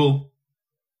Grungle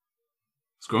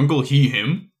he,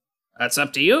 him? That's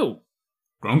up to you.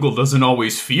 Grungle doesn't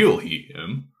always feel he,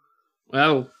 him.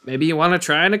 Well, maybe you want to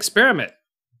try an experiment.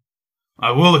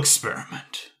 I will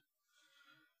experiment.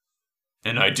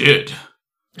 And I did.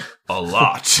 A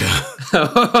lot.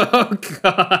 Oh,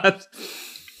 God.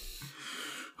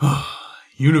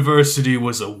 University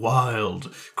was a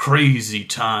wild, crazy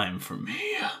time for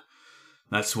me.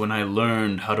 That's when I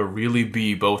learned how to really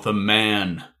be both a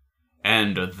man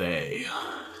and a they.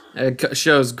 It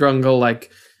shows Grungle,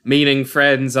 like, meeting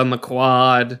friends on the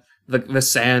quad, the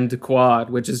sand quad,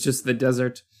 which is just the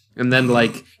desert. And then,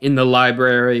 like, in the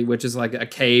library, which is, like, a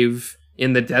cave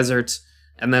in the desert.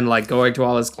 And then, like, going to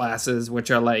all his classes,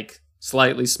 which are, like,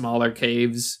 slightly smaller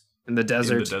caves in the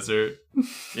desert. In the desert.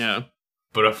 Yeah.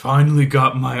 But I finally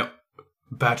got my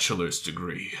bachelor's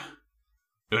degree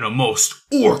in a most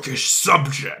orcish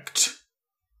subject.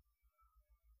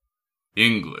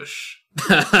 English.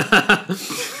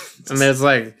 And there's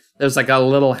like a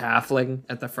little halfling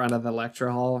at the front of the lecture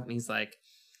hall, and he's like,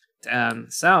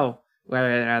 so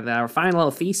where are our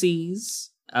final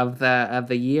theses of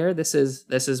the year? This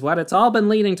is what it's all been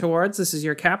leading towards. This is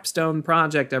your capstone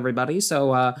project, everybody.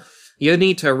 So you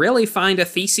need to really find a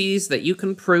thesis that you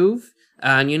can prove,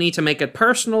 and you need to make it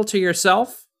personal to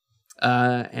yourself.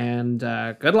 And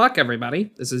good luck,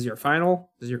 everybody. This is your final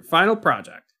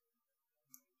project.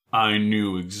 I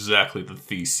knew exactly the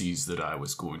theses that I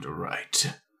was going to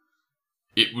write.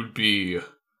 It would be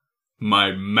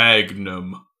my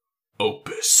magnum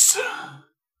opus.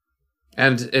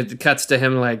 And it cuts to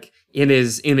him, like, in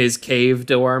his cave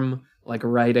dorm, like,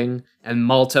 writing, and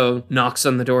Malto knocks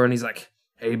on the door, and he's like,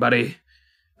 "Hey, buddy,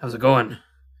 how's it going?"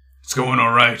 It's going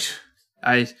all right.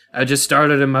 I just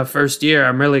started in my first year.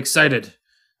 I'm really excited.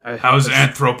 How's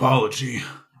anthropology?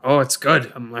 Oh, it's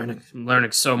good. I'm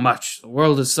learning so much. The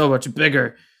world is so much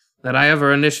bigger than I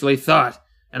ever initially thought.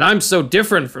 And I'm so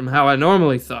different from how I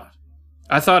normally thought.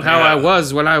 I thought how I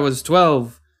was when I was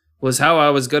 12 was how I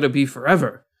was going to be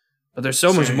forever. But there's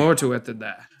so much more to it than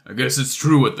that. I guess it's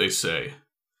true what they say.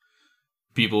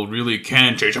 People really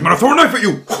can change. I'm gonna throw a knife at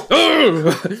you!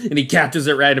 Oh! And he catches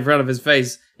it right in front of his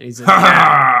face. And he says,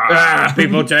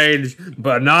 people change,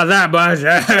 but not that much.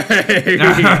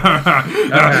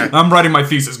 I'm writing my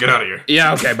thesis. Get out of here.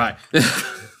 Yeah, okay, bye.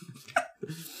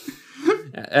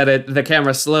 And the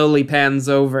camera slowly pans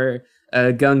over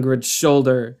Gungrid's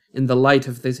shoulder in the light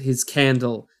of his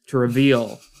candle to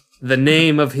reveal the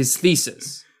name of his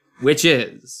thesis, which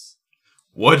is...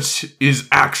 What is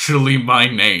actually my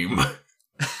name?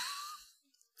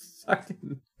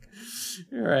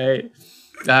 Right.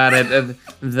 God,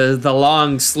 the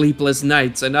long sleepless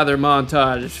nights, another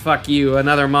montage. Fuck you,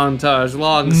 another montage.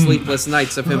 Long sleepless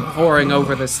nights of him poring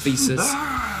over this thesis.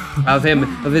 Of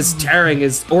his tearing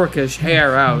his orcish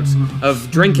hair out. Of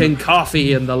drinking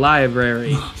coffee in the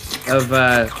library. Of,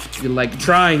 like,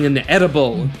 trying an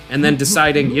edible. And then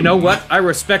deciding, you know what? I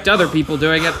respect other people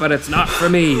doing it, but it's not for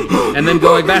me. And then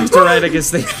going back to writing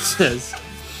his thesis.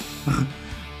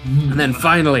 And then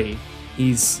finally,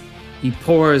 he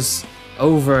pores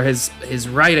over his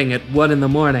writing at 1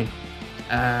 a.m,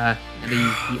 and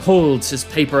he holds his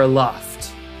paper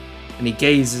aloft, and he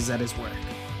gazes at his work.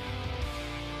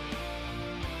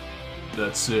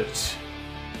 That's it.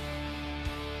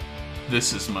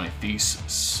 This is my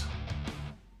thesis.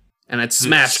 And it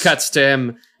smash cuts to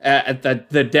him at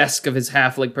the desk of his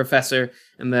halfling professor,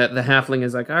 and the halfling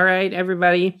is like, "All right,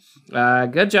 everybody,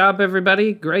 good job,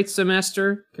 everybody, great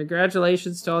semester,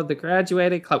 congratulations to all the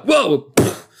graduating club." Whoa!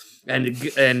 And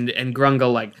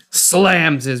Grungle, like,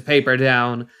 slams his paper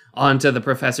down onto the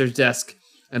professor's desk,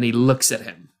 and he looks at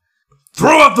him.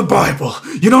 Throw out the Bible!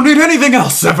 You don't need anything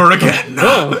else ever again!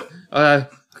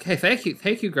 Okay, thank you,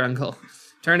 Grungle.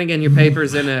 Turning in your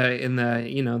papers in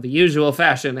the the usual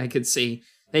fashion, I could see.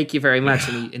 Thank you very much.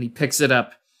 And he picks it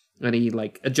up, and he,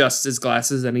 like, adjusts his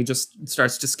glasses, and he just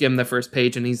starts to skim the first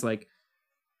page, and he's like,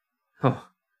 "Oh,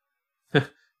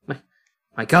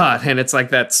 my God!" And it's like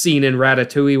that scene in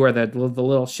Ratatouille where the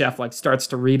little chef, like, starts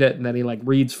to read it, and then he, like,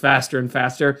 reads faster and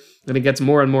faster, and he gets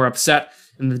more and more upset,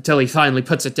 until he finally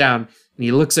puts it down, and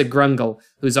he looks at Grungle,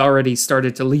 who's already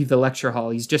started to leave the lecture hall.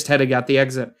 He's just heading out the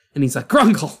exit, and he's like,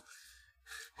 "Grungle!"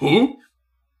 Who?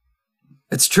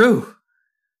 It's true.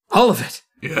 All of it.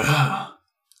 Yeah.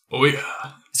 Oh,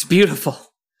 yeah. It's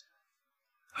beautiful.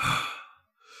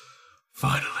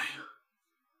 Finally.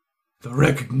 The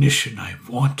recognition I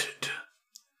wanted.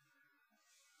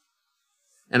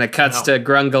 And it cuts to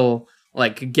Grungle,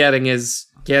 like, getting his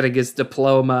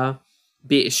diploma,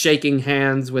 shaking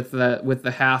hands with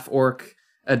the half-orc,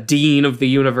 a dean of the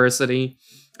university,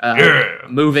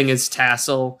 moving his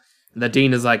tassel. The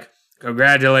dean is like,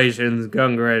 Congratulations,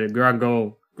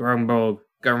 Grumble.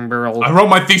 I wrote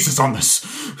my thesis on this.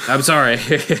 I'm sorry.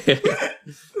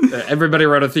 Everybody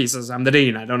wrote a thesis. I'm the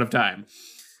dean. I don't have time.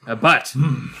 But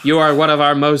you are one of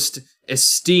our most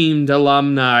esteemed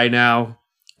alumni now.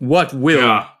 What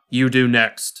will you do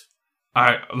next?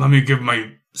 Let me give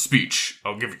my speech.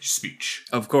 I'll give you a speech.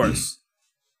 Of course.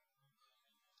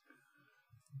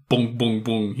 Boom, boom,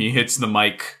 boom. He hits the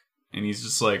mic, and he's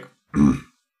just like,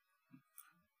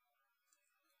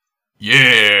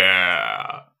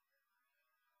 yeah.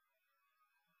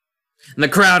 And the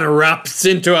crowd erupts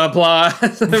into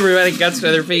applause. Everybody gets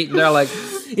to their feet, and they're like,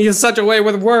 "He has such a way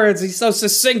with words. He's so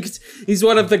succinct. He's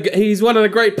one of the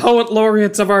great poet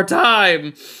laureates of our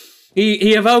time.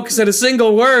 He evokes in a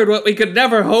single word what we could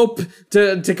never hope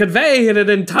to convey in an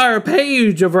entire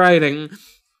page of writing."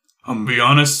 I'm be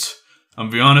honest.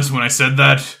 When I said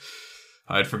that,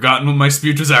 I'd forgotten what my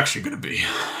speech was actually going to be.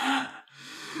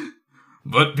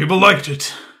 But people liked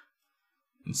it.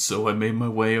 And so I made my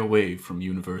way away from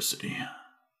university.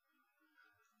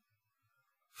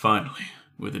 Finally,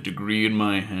 with a degree in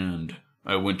my hand,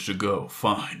 I went to go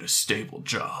find a stable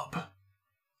job.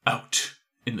 Out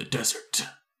in the desert.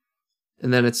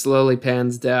 And then it slowly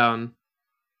pans down,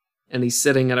 and he's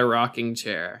sitting in a rocking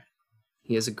chair.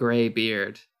 He has a gray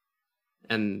beard.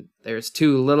 And there's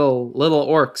two little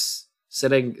orcs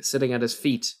sitting at his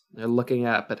feet. They're looking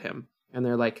up at him, and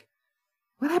they're like,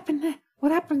 "What happened?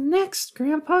 What happened next,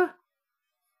 Grandpa?"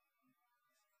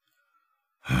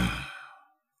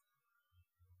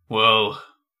 Well,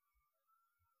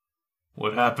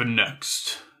 what happened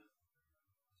next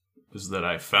was that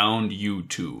I found you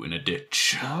two in a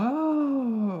ditch.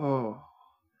 Oh.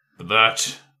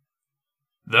 But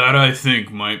that I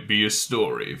think might be a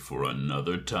story for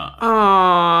another time.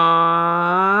 Aww.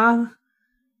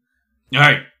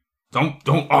 Hey, don't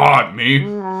aw at me.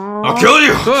 I'll kill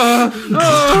you.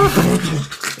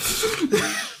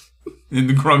 And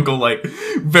the Grungle, like,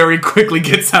 very quickly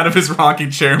gets out of his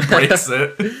rocking chair and breaks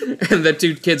it. And the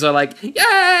two kids are like,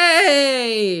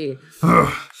 "Yay!"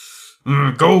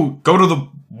 Go to the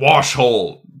wash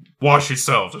hole. Wash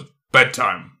yourselves. It's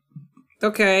bedtime.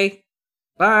 Okay.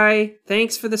 Bye.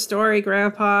 Thanks for the story,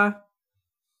 Grandpa.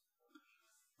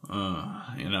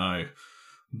 And I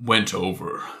went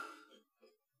over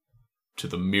to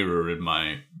the mirror in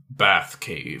my bath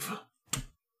cave.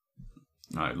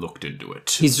 I looked into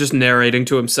it. He's just narrating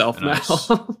to himself and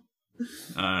now.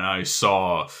 And I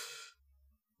saw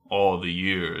all the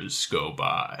years go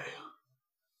by.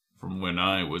 From when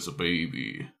I was a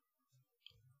baby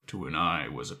to when I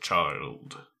was a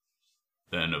child.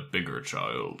 Then a bigger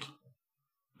child.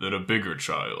 Then a bigger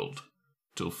child.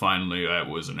 Till finally I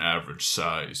was an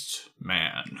average-sized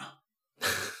man.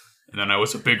 And then I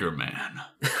was a bigger man.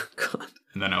 God.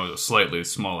 And then I was a slightly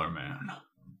smaller man.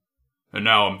 And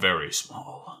now I'm very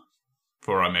small.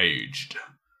 For I'm aged.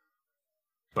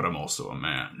 But I'm also a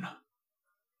man.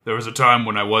 There was a time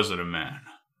when I wasn't a man.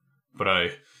 But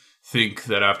I think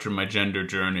that after my gender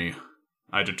journey,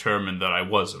 I determined that I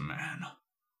was a man.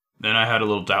 Then I had a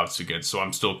little doubts again, so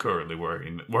I'm still currently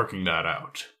working that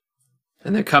out.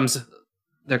 And there comes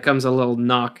a little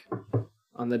knock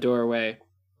on the doorway.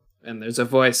 And there's a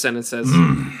voice, and it says,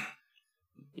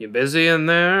 "You busy in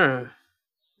there?"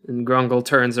 And Grungle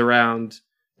turns around,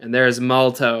 and there's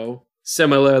Malto,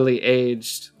 similarly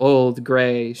aged, old,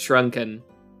 gray, shrunken,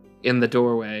 in the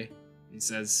doorway. He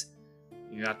says,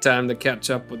 "You got time to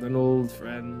catch up with an old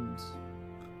friend?"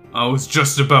 I was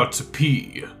just about to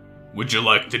pee. Would you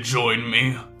like to join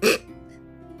me?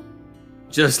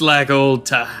 Just like old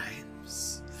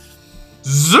times.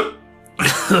 Zip!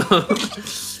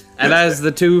 And as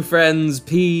the two friends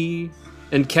pee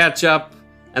and catch up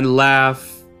and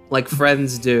laugh like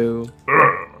friends do,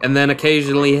 and then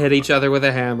occasionally hit each other with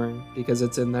a hammer because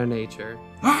it's in their nature,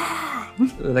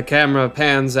 the camera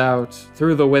pans out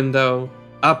through the window,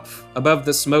 up above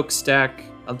the smokestack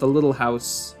of the little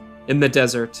house in the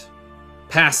desert,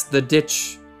 past the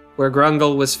ditch where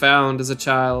Grungle was found as a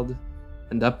child,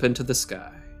 and up into the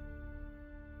sky.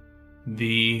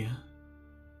 The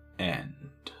end.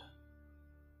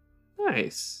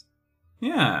 Nice.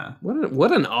 Yeah.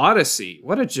 What an odyssey.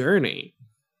 What a journey.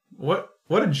 What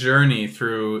a journey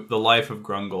through the life of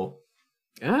Grungle.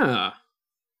 Yeah.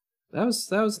 That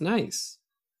was nice.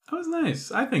 That was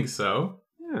nice. I think so.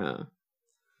 Yeah.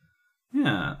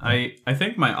 Yeah. I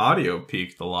think my audio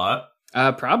peaked a lot.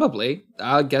 Probably.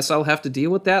 I guess I'll have to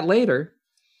deal with that later.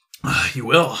 You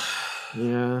will.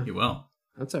 Yeah. You will.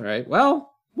 That's all right.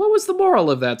 Well, what was the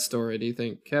moral of that story, do you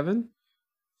think, Kevin?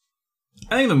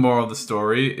 I think the moral of the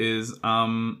story is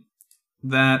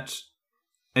that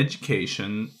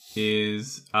education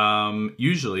is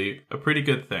usually a pretty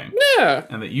good thing. Yeah.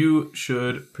 And that you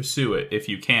should pursue it if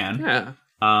you can. Yeah.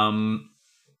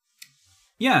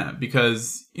 Yeah,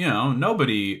 because, you know,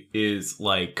 nobody is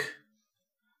like...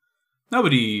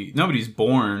 Nobody's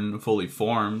born fully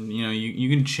formed. You know, you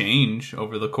can change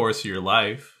over the course of your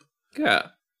life. Yeah.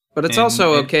 But it's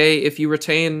also okay if you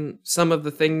retain some of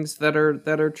the things that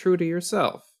are true to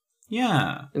yourself.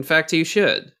 Yeah. In fact, you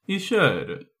should. You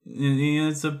should.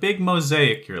 It's a big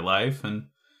mosaic, your life, and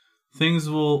things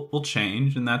will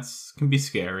change, and that's can be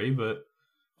scary, but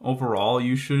overall,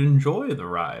 you should enjoy the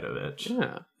ride of it.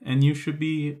 Yeah. And you should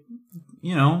be,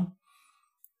 you know,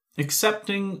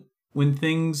 accepting when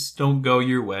things don't go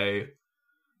your way,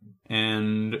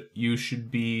 and you should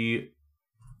be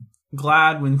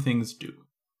glad when things do.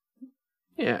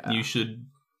 Yeah. You should,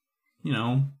 you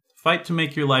know, fight to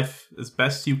make your life as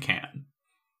best you can.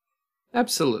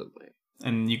 Absolutely.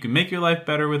 And you can make your life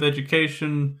better with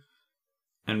education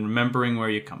and remembering where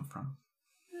you come from.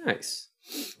 Nice.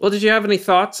 Well, did you have any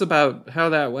thoughts about how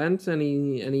that went?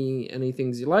 Any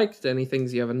things you liked? Any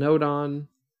things you have a note on?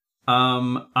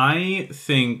 I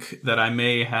think that I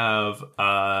may have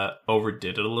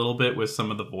overdid it a little bit with some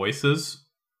of the voices.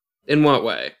 In what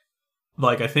way?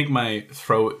 Like, I think my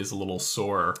throat is a little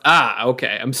sore. Ah,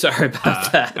 okay. I'm sorry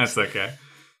about that. That's okay.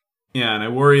 Yeah, and I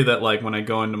worry that, like, when I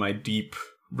go into my deep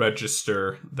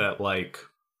register, that, like,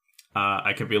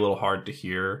 I could be a little hard to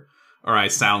hear. Or I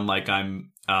sound like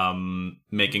I'm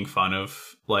making fun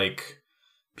of, like,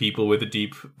 people with a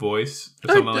deep voice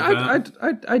or something like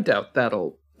that. I doubt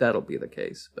that'll be the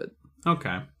case, but...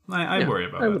 Okay. I worry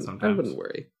about that sometimes. I wouldn't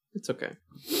worry. It's okay.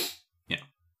 Yeah.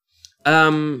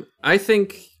 I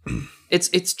think...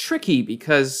 It's tricky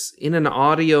because in an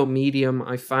audio medium,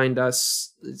 I find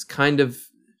it's kind of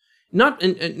not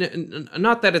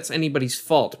that it's anybody's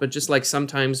fault, but just like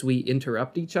sometimes we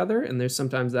interrupt each other, and there's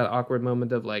sometimes that awkward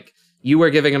moment of like you were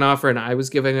giving an offer and I was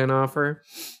giving an offer,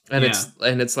 and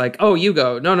it's like, oh, you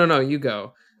go, no, you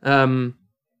go.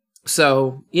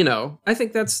 So you know, I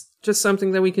think that's just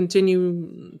something that we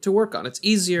continue to work on. It's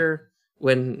easier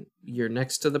when you're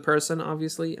next to the person,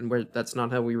 obviously, and that's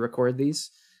not how we record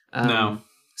these. No.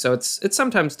 So it's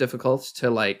sometimes difficult to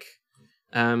like,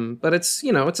 but it's,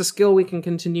 you know, it's a skill we can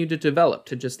continue to develop,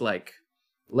 to just like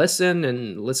listen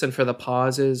for the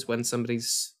pauses when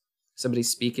somebody's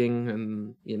speaking,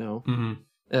 and you know,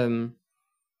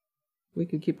 we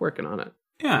could keep working on it.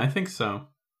 Yeah, I think so.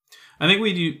 I think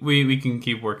we can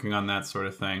keep working on that sort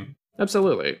of thing.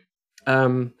 Absolutely.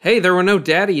 Hey, there were no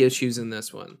daddy issues in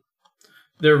this one.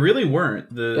 There really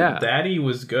weren't. The daddy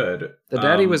was good. The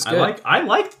daddy was good. I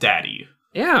liked daddy.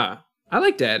 Yeah, I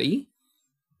like daddy.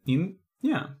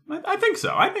 Yeah, I think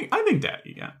so. I think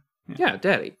daddy. Yeah,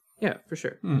 daddy. Yeah, for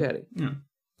sure. Daddy. Yeah.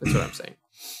 That's what I'm saying.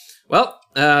 Well,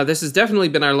 this has definitely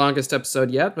been our longest episode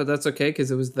yet, but that's okay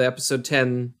because it was the episode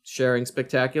 10 sharing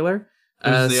spectacular. It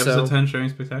was the episode 10 sharing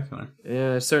spectacular.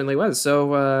 Yeah, it certainly was. So,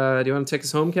 do you want to take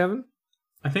us home, Kevin?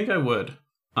 I think I would.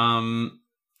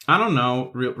 I don't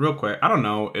know, real quick, I don't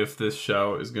know if this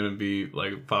show is going to be,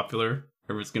 like, popular,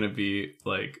 or if it's going to be,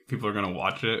 like, people are going to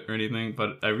watch it or anything,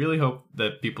 but I really hope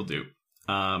that people do,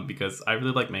 because I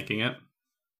really like making it,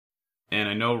 and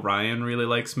I know Ryan really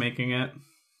likes making it.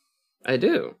 I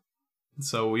do.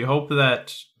 So we hope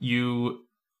that you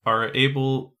are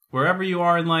able, wherever you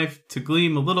are in life, to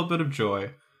glean a little bit of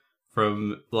joy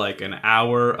from, like, an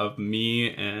hour of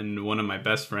me and one of my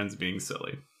best friends being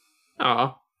silly.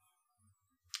 Aw.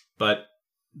 But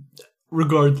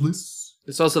regardless,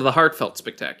 it's also the heartfelt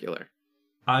spectacular.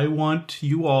 I want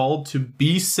you all to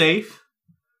be safe,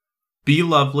 be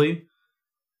lovely,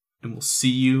 and we'll see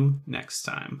you next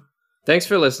time. Thanks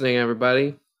for listening,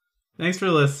 everybody. Thanks for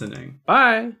listening.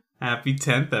 Bye. Happy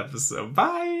 10th episode.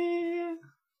 Bye.